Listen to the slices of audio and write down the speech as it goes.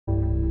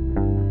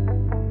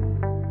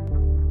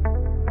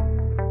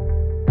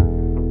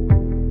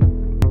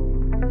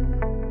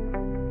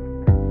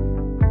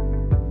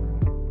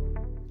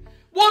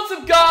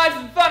What's up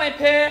guys, Vanip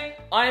here.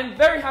 I am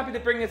very happy to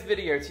bring this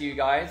video to you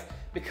guys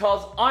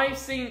because I've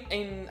seen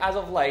as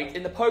of late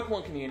in the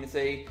Pokemon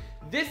community,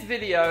 this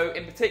video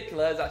in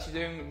particular is actually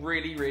doing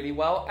really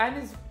well and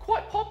is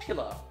quite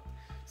popular.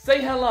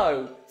 Say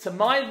hello to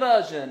my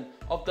version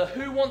of the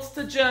Who Wants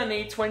to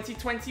Journey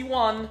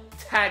 2021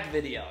 tag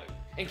video.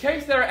 In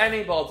case there are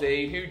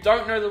anybody who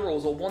don't know the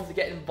rules or want to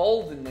get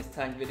involved in this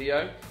tag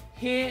video,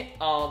 here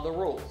are the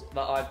rules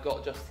that I've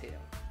got just here.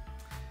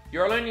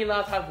 You're only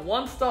allowed to have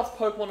one starter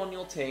Pokemon on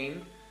your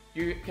team.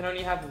 You can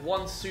only have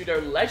one pseudo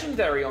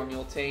legendary on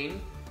your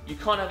team. You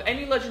can't have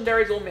any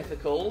legendaries or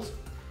mythicals.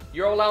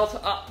 You're allowed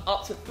to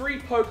up to 3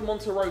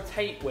 Pokemon to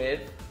rotate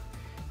with.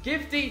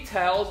 Give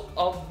details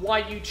of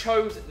why you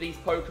chose these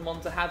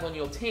Pokemon to have on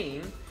your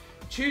team.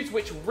 Choose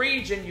which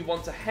region you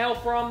want to hail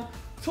from.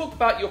 Talk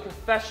about your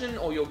profession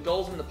or your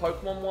goals in the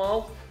Pokemon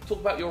world. Talk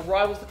about your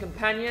rivals or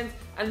companions.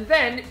 And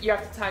then you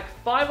have to tag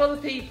 5 other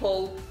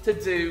people to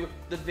do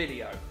the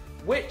video,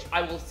 which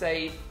I will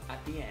save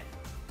at the end.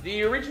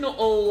 The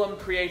original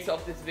creator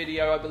of this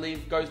video, I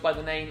believe, goes by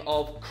the name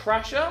of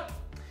Crasher.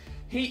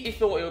 He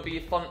thought it would be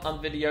a fun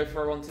video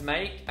for everyone to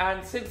make,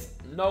 and since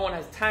no one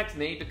has tagged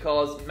me,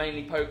 because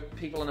mainly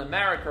people in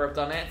America have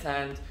done it,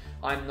 and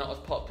I'm not as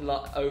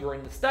popular over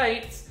in the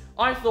States,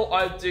 I thought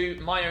I'd do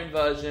my own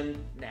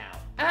version now.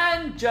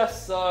 And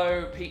just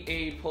so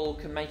people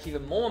can make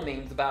even more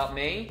memes about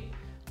me,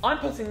 I'm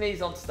putting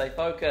these on to stay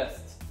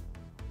focused.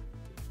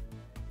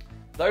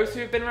 Those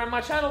who have been around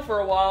my channel for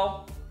a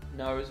while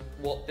knows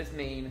what this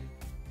meme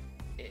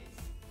is.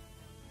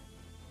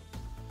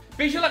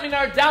 Be sure to let me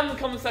know down in the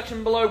comment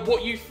section below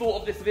what you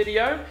thought of this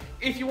video.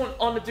 If you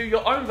want to do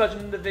your own version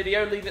of the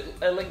video, leave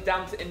a link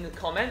down in the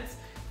comments.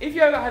 If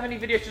you ever have any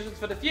video suggestions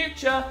for the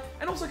future,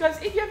 and also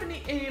guys, if you have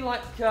any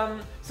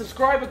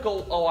subscriber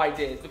goal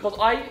ideas, because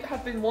I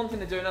have been wanting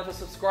to do another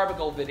subscriber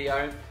goal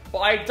video, but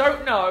I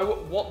don't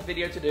know what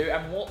video to do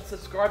and what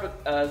subscriber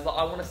that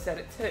I want to set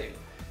it to.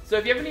 So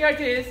if you have any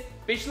ideas,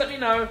 be sure to let me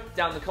know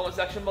down in the comment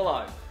section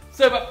below.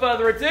 So without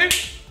further ado,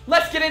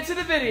 let's get into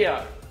the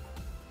video.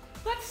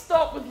 Let's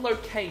start with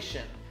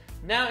location.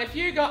 Now, if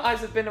you guys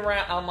have been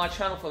around on my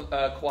channel for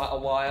quite a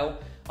while,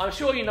 I'm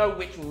sure you know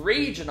which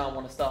region I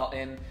want to start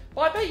in,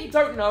 but I bet you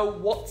don't know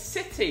what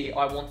city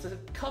I want to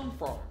come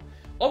from.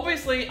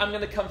 Obviously, I'm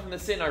going to come from the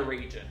Sinnoh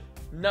region.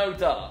 No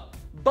duh.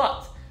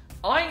 But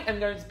I am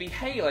going to be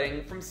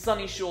hailing from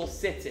Sunyshore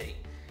City,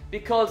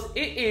 because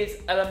it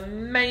is an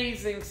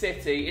amazing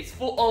city. It's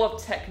full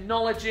of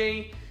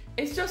technology.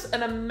 It's just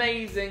an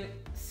amazing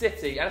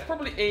city, and it's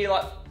probably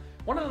like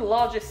one of the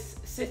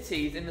largest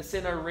cities in the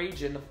Sinnoh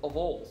region of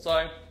all.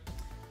 So,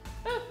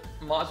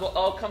 might as well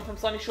all come from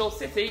Sunyshore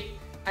City.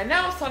 And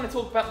now it's time to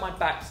talk about my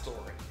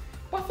backstory.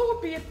 But I thought it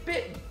would be a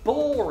bit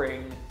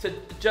boring to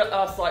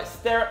just like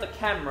stare at the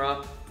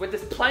camera with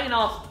this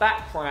plain-ass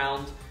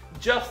background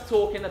just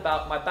talking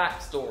about my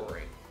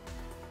backstory.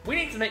 We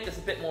need to make this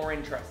a bit more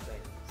interesting.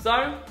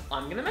 So,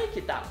 I'm going to make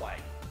it that way.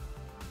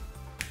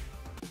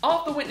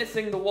 After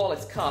witnessing the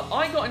Wallace Cup,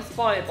 I got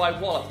inspired by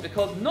Wallace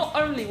because not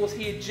only was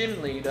he a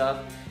gym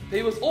leader, but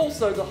he was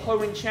also the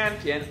Hoenn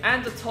champion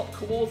and the top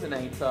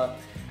coordinator,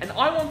 and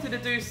I wanted to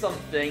do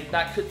something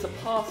that could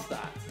surpass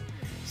that.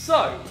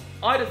 So,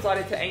 I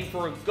decided to aim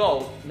for a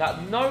goal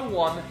that no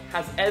one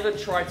has ever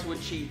tried to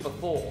achieve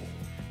before,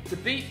 to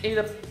beat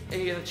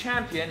either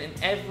champion in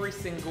every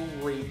single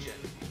region.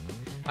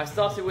 I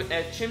started with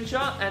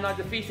Chimchar, and I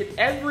defeated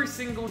every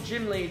single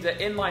gym leader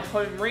in my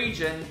home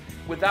region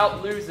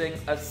without losing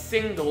a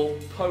single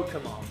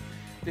Pokemon.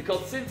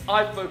 Because since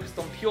I focused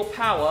on pure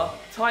power,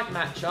 type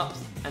matchups,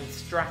 and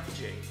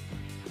strategy.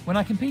 When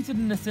I competed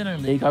in the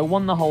Sinnoh League, I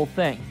won the whole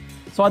thing.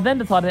 So I then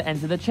decided to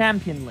enter the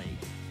Champion League,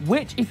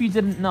 which, if you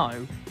didn't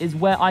know, is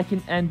where I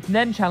can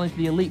then challenge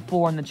the Elite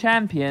Four and the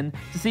Champion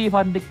to see if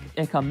I can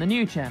become the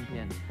new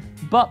champion.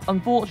 But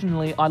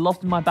unfortunately, I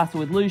lost in my battle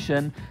with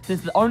Lucian,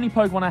 since the only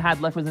Pokemon I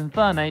had left was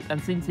Infernape,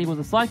 and since he was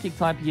a Psychic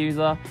type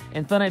user,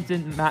 Infernape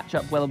didn't match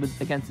up well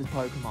against his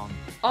Pokemon.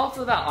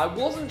 After that, I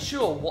wasn't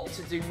sure what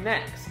to do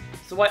next,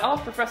 so I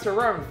asked Professor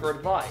Rowan for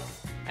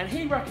advice, and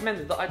he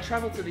recommended that I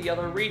travel to the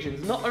other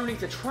regions not only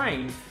to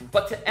train,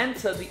 but to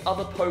enter the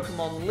other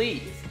Pokemon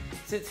leagues,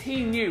 since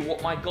he knew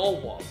what my goal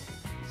was.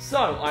 So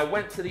I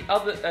went to the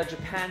other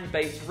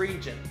Japan-based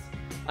regions.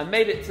 I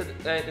made it to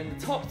in the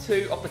top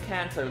 2 of the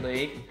Kanto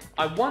League.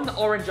 I won the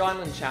Orange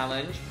Island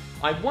Challenge.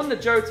 I won the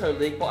Johto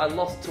League, but I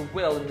lost to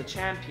Will in the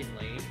Champion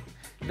League.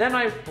 Then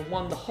I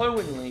won the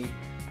Hoenn League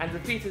and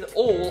defeated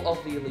all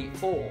of the Elite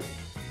Four.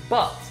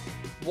 But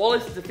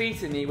Wallace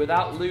defeated me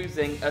without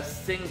losing a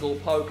single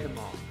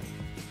Pokemon.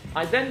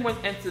 I then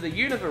went into the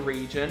Unova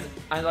region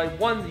and I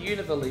won the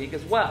Unova League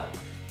as well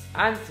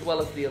as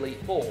the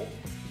Elite Four.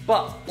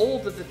 But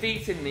Alder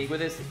defeated me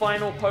with his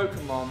final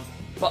Pokemon,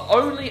 but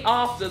only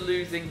after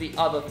losing the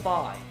other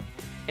 5.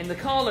 In the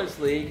Carlos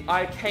League,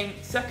 I came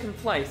second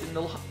place in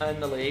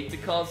the league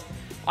because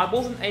I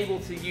wasn't able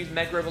to use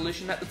Mega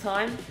Evolution at the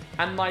time,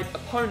 and my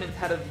opponent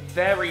had a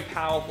very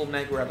powerful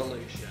Mega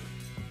Evolution.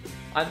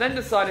 I then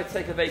decided to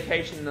take a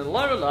vacation in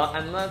Alola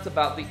and learnt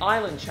about the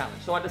Island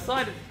Challenge, so I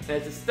decided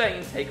to stay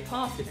and take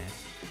part in it.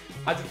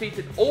 I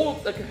defeated all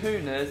of the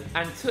Kahunas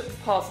and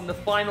took part in the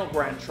final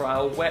Grand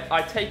Trial, where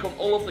I take on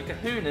all of the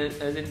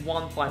Kahunas in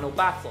one final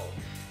battle,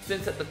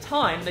 since at the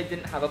time they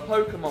didn't have a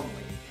Pokemon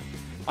League.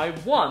 I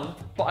won,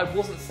 but I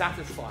wasn't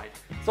satisfied,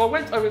 so I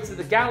went over to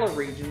the Galar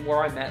region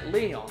where I met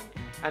Leon,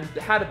 and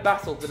had a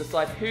battle to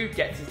decide who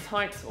gets his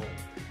title.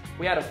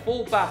 We had a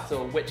full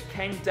battle which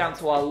came down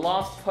to our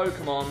last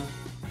Pokemon,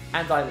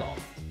 and I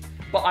lost.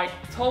 But I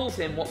told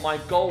him what my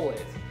goal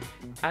is,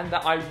 and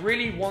that I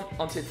really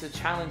wanted to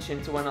challenge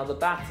him to another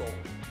battle.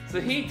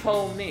 So he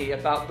told me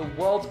about the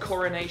World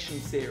Coronation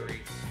Series,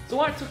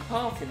 so I took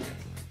part in it,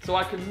 so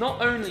I could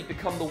not only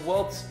become the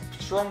world's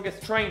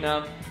strongest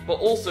trainer, but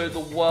also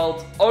the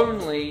world's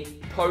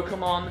only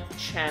Pokemon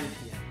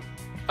champion.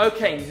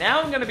 Okay,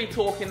 now I'm going to be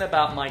talking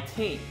about my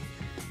team.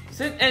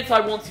 Since I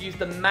want to use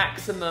the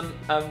maximum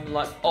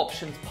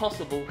options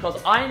possible,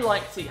 because I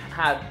like to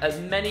have as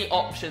many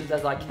options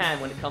as I can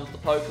when it comes to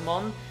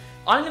Pokemon,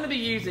 I'm going to be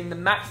using the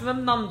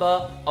maximum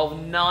number of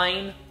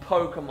 9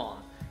 Pokemon.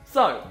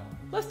 So,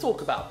 let's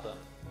talk about them.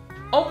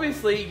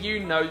 Obviously, you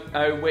know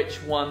which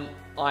one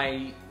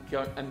I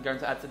am going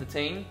to add to the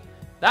team.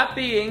 That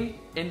being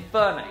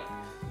Infernape.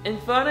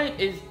 Infernape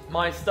is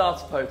my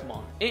starter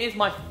Pokemon. It is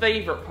my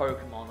favourite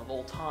Pokemon of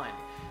all time.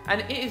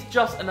 And it is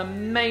just an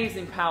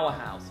amazing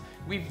powerhouse.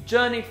 We've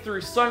journeyed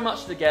through so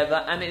much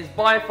together, and it is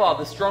by far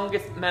the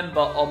strongest member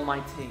on my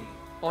team.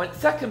 My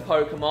second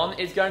Pokemon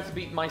is going to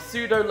be my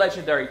Pseudo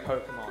legendary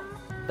Pokemon.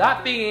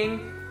 That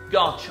being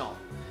Garchomp.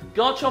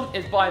 Garchomp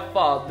is by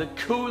far the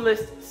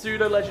coolest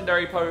Pseudo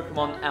legendary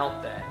Pokemon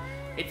out there.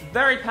 It's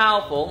very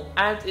powerful,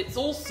 and it's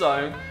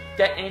also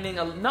gaining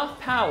enough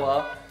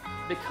power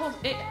because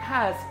it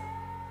has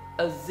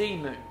a Z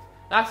move.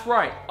 That's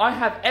right, I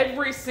have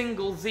every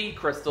single Z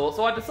crystal,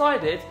 so I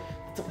decided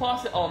to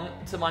pass it on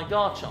to my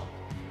Garchomp.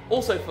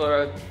 Also,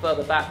 for a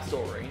further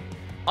backstory,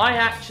 I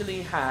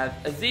actually have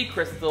a Z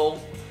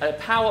crystal, a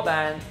power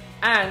band,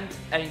 and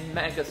a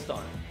Mega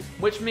Stone,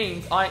 which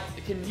means I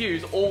can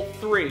use all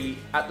 3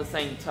 at the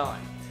same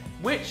time,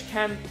 which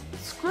can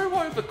screw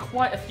over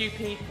quite a few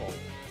people.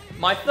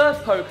 My third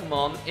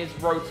Pokemon is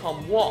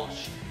Rotom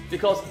Wash,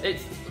 because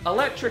its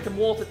electric and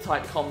water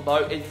type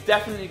combo is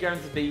definitely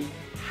going to be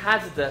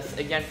hazardous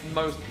against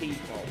most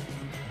people.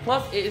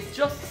 Plus, it is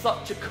just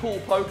such a cool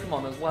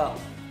Pokemon as well.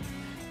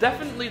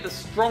 Definitely the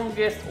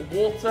strongest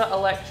water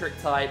electric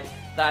type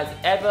that has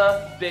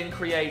ever been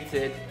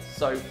created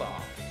so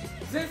far.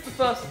 Since the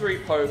first 3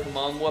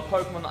 Pokemon were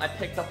Pokemon that I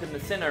picked up in the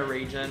Sinnoh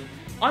region,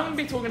 I'm going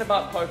to be talking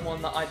about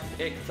Pokemon that I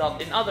picked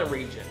up in other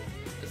regions.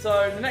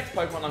 So the next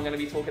Pokemon I'm going to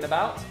be talking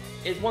about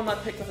is one that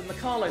I picked up in the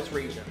Kalos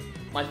region.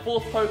 My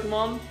 4th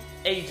Pokemon,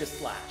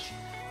 Aegislash.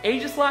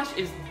 Aegislash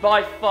is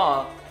by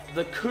far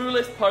the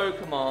coolest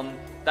Pokemon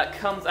that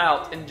comes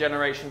out in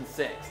Generation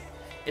 6.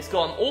 It's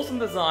got an awesome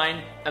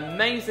design,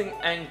 amazing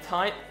aim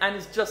type, and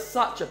is just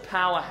such a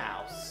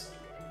powerhouse.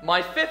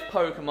 My 5th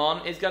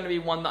Pokemon is going to be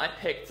one that I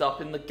picked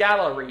up in the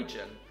Galar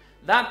region,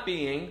 that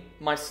being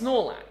my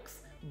Snorlax.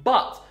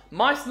 But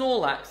my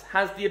Snorlax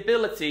has the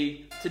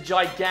ability to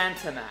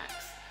Gigantamax.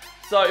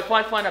 So if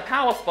I find a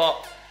power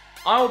spot,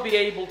 I will be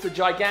able to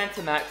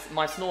Gigantamax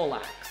my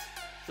Snorlax.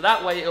 So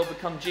that way it'll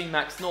become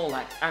G-Max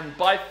Snorlax, and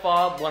by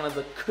far one of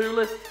the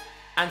coolest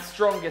and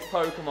strongest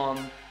Pokemon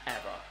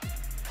ever.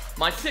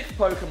 My 6th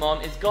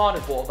Pokemon is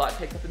Gardevoir that I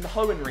picked up in the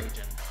Hoenn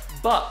region.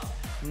 But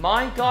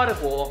my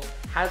Gardevoir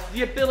has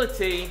the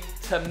ability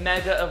to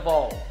Mega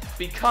Evolve,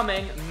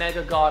 becoming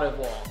Mega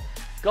Gardevoir.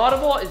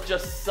 Gardevoir is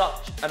just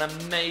such an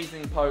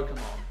amazing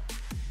Pokemon.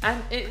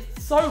 And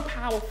it's so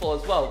powerful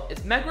as well.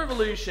 Its Mega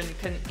Evolution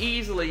can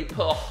easily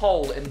put a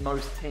hole in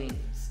most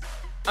teams.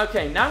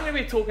 Okay, now I'm going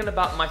to be talking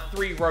about my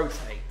 3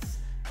 Rotates.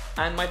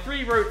 And my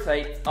 3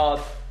 Rotates are,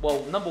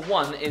 well, number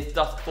 1 is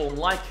Duskform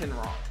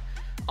Lycanroc.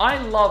 I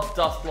love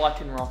Dusk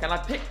Lycanroc, and I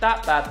picked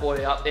that bad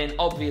boy up in,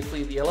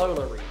 obviously, the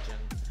Alola region.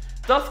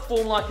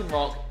 Duskform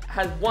Lycanroc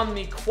has won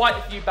me quite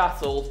a few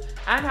battles,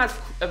 and has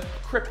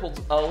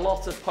crippled a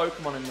lot of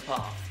Pokemon in the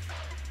past.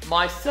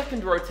 My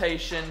second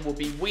rotation will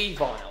be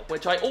Weavile,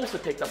 which I also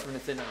picked up from the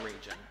Sinnoh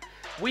region.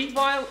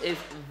 Weavile is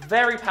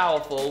very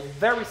powerful,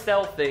 very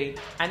stealthy,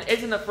 and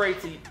isn't afraid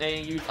to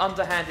use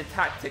underhanded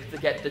tactics to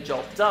get the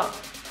job done.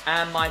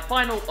 And my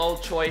final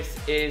old choice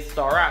is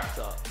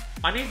Staraptor.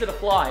 I needed a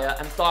flyer,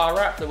 and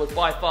Staraptor was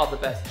by far the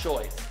best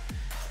choice.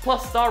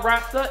 Plus,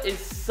 Staraptor is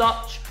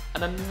such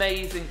an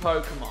amazing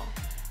Pokemon.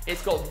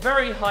 It's got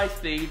very high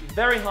speed,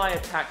 very high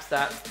attack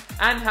stats,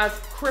 and has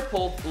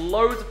crippled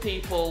loads of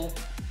people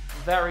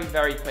very,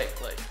 very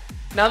quickly.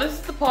 Now, this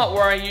is the part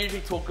where I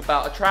usually talk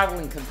about a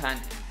traveling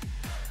companion.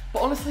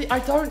 But honestly, I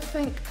don't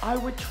think I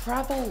would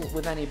travel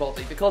with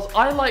anybody, because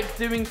I like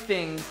doing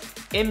things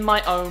in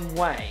my own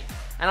way.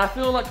 And I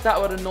feel like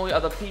that would annoy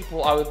other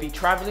people I would be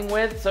traveling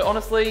with, so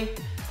honestly,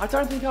 I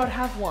don't think I would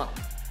have one.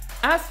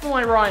 As for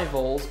my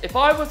rivals, if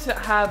I were to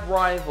have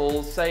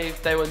rivals, say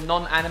if they were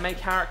non-anime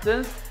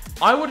characters,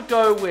 I would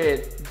go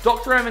with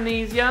Dr.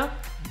 Amnesia,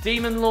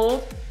 Demon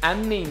Lord,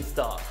 and Mean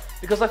Star.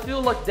 because I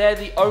feel like they're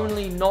the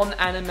only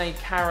non-anime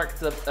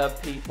character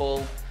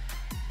people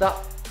that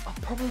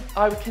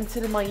I would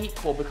consider my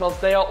equal, because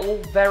they are all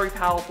very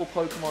powerful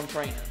Pokemon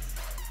trainers.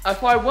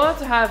 If I were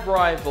to have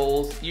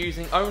rivals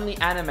using only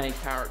anime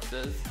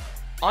characters,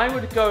 I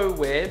would go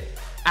with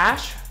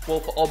Ash, well,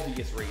 for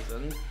obvious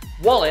reasons.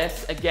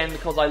 Wallace, again,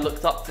 because I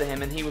looked up to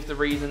him and he was the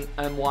reason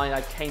why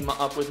I came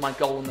up with my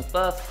goal in the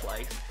first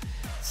place.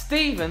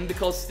 Steven,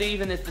 because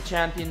Steven is the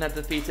champion that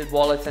defeated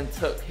Wallace and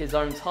took his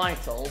own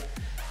title.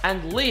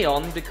 And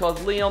Leon,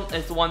 because Leon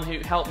is the one who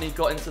helped me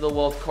got into the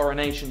World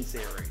Coronation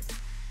series.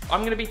 I'm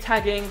going to be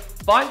tagging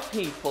 5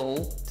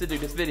 people to do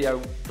this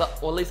video,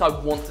 or at least I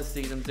want to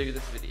see them do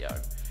this video.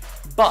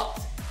 But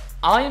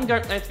I am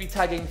going to be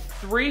tagging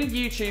 3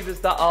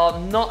 YouTubers that are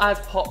not as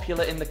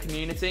popular in the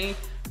community,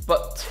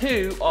 but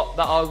 2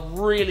 that are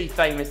really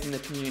famous in the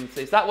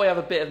community. So that way I have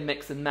a bit of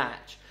mix and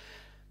match.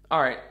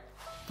 Alright,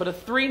 for the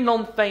 3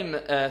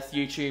 non-famous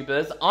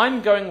YouTubers,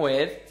 I'm going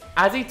with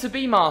Azzy to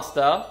be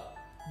Master,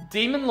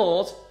 Demon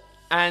Lord,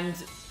 and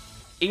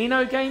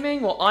Ino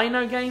Gaming, or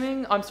Ino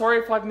Gaming. I'm sorry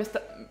if I've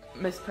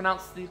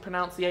mispronounced the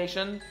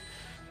pronunciation.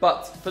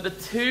 But for the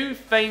 2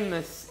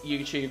 famous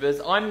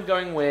YouTubers, I'm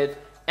going with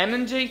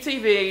MNG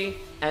TV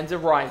and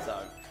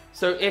Arizo.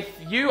 So if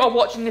you are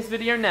watching this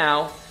video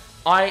now,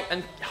 I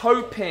am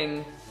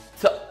hoping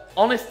to,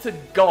 honest to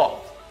God,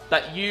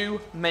 that you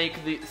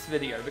make this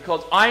video,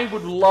 because I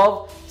would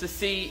love to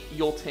see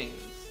your teams.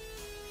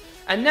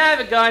 And now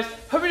then guys,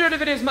 hope you enjoyed the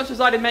video as much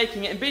as I did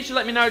making it, and be sure to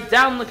let me know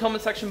down in the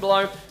comment section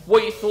below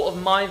what you thought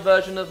of my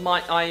version of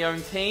my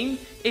own team.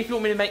 If you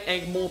want me to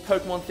make more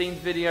Pokemon themed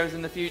videos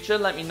in the future,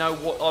 let me know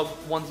what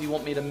ones you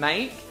want me to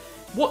make.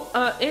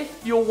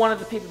 If you're one of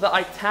the people that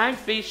I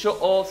tagged, be sure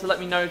also let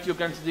me know if you're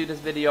going to do this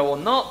video or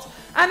not.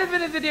 And if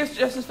any video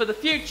suggestions for the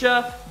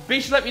future, be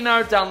sure to let me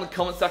know down in the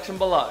comment section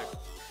below.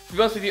 To be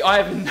honest with you, I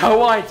have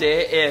no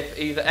idea if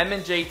either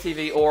MNG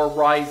TV or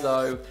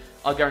Arizo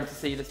are going to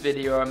see this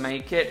video and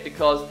make it,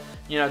 because,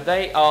 you know,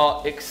 they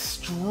are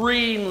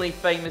extremely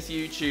famous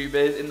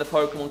YouTubers in the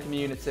Pokemon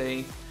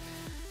community.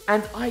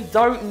 And I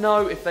don't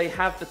know if they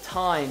have the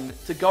time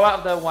to go out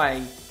of their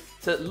way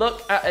to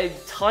look at a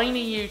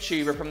tiny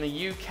YouTuber from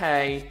the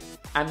UK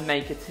and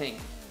make a team.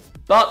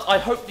 But I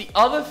hope the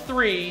other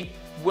 3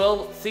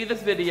 will see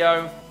this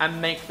video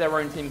and make their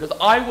own team, because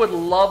I would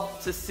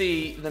love to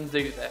see them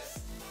do this.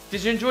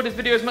 Did you enjoy this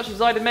video as much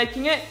as I did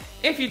making it?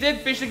 If you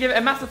did, be sure to give it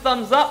a massive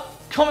thumbs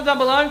up, comment down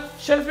below,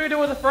 share the video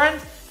with a friend,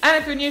 and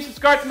if you're new,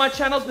 subscribe to my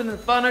channel. It's been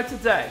Inferno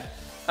today.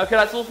 Okay,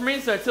 that's all from me,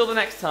 so until the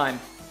next time,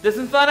 this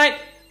is Inferno,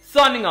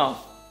 signing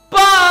off.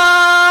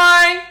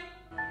 Bye!